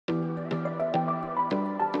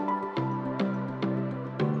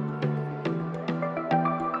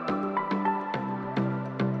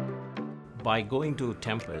By going to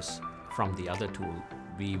Tempus from the other tool,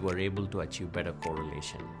 we were able to achieve better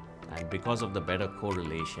correlation. And because of the better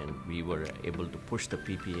correlation, we were able to push the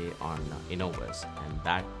PPA on Innovus, and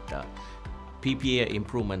that PPA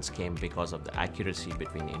improvements came because of the accuracy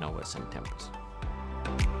between Innovus and Tempus.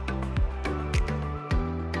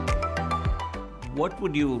 What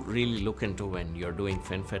would you really look into when you're doing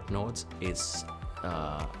FinFET nodes is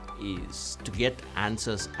to get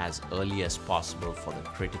answers as early as possible for the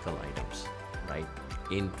critical items, right?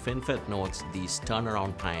 In FinFET nodes, these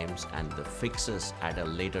turnaround times and the fixes at a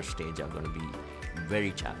later stage are going to be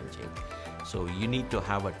very challenging. So you need to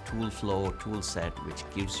have a tool flow, tool set, which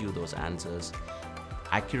gives you those answers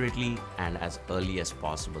accurately and as early as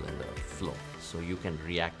possible in the flow, so you can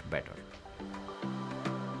react better.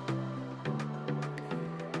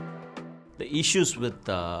 The issues with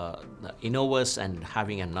the Innovus and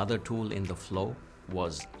having another tool in the flow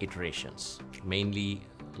was iterations, mainly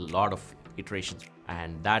a lot of iterations,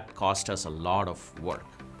 and that cost us a lot of work.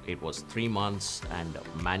 It was 3 months and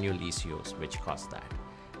manual ECOs which caused that.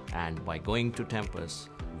 And by going to Tempus,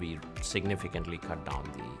 we significantly cut down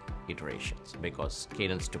the iterations because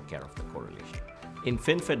Cadence took care of the correlation. In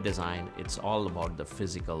FinFET design, it's all about the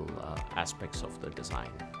physical aspects of the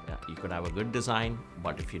design. You could have a good design,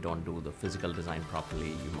 but if you don't do the physical design properly,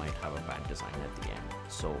 you might have a bad design at the end.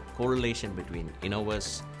 So correlation between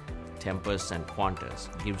Innovus, Tempus and Quantus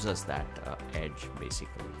gives us that edge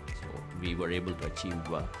basically. So we were able to achieve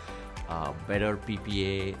better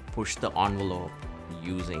PPA, push the envelope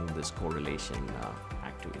using this correlation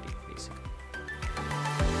activity basically.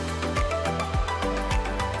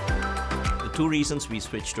 The two reasons we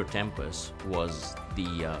switched to Tempus was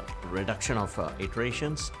the reduction of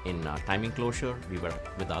iterations in timing closure.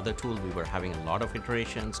 With the other tool, we were having a lot of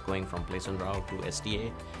iterations going from place and route to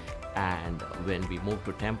STA. And when we moved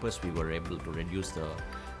to Tempus, we were able to reduce the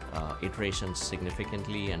iterations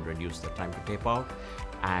significantly and reduce the time to tape out.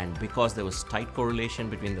 And because there was tight correlation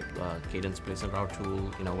between the Cadence place and route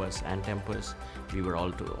tool, Innovus and Tempus, we were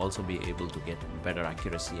also be able to get better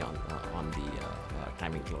accuracy on the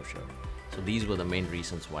timing closure. So these were the main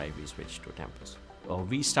reasons why we switched to Tempus.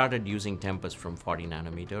 We started using Tempus from 40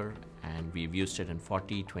 nanometer, and we've used it in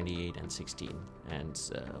 40, 28, and 16. And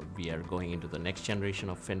we are going into the next generation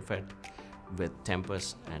of FinFET with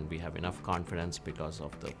Tempus, and we have enough confidence because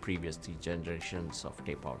of the previous 3 generations of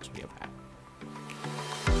tapeouts we have had.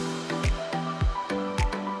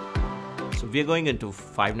 So we are going into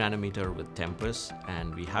 5 nanometer with Tempus,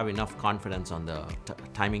 and we have enough confidence on the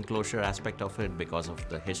timing closure aspect of it because of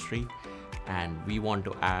the history. And we want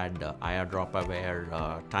to add IR drop aware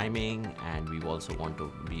timing, and we also want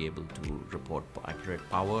to be able to report accurate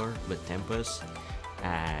power with Tempus.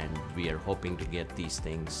 And we are hoping to get these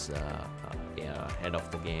things ahead of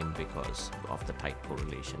the game because of the tight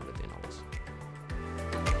correlation with Innovus.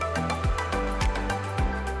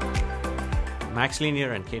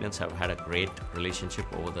 Maxlinear and Cadence have had a great relationship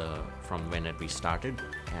from when we started,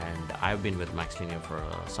 and I've been with Maxlinear for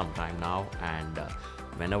some time now, and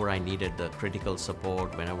whenever I needed the critical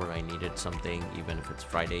support, whenever I needed something, even if it's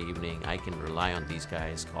Friday evening, I can rely on these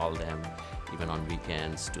guys, call them, even on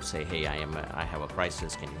weekends, to say, hey, I have a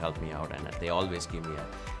crisis, can you help me out? And they always give me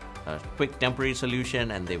a quick temporary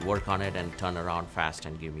solution, and they work on it and turn around fast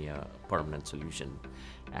and give me a permanent solution.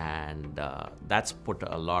 And that's put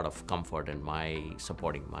a lot of comfort in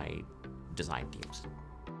supporting my design teams.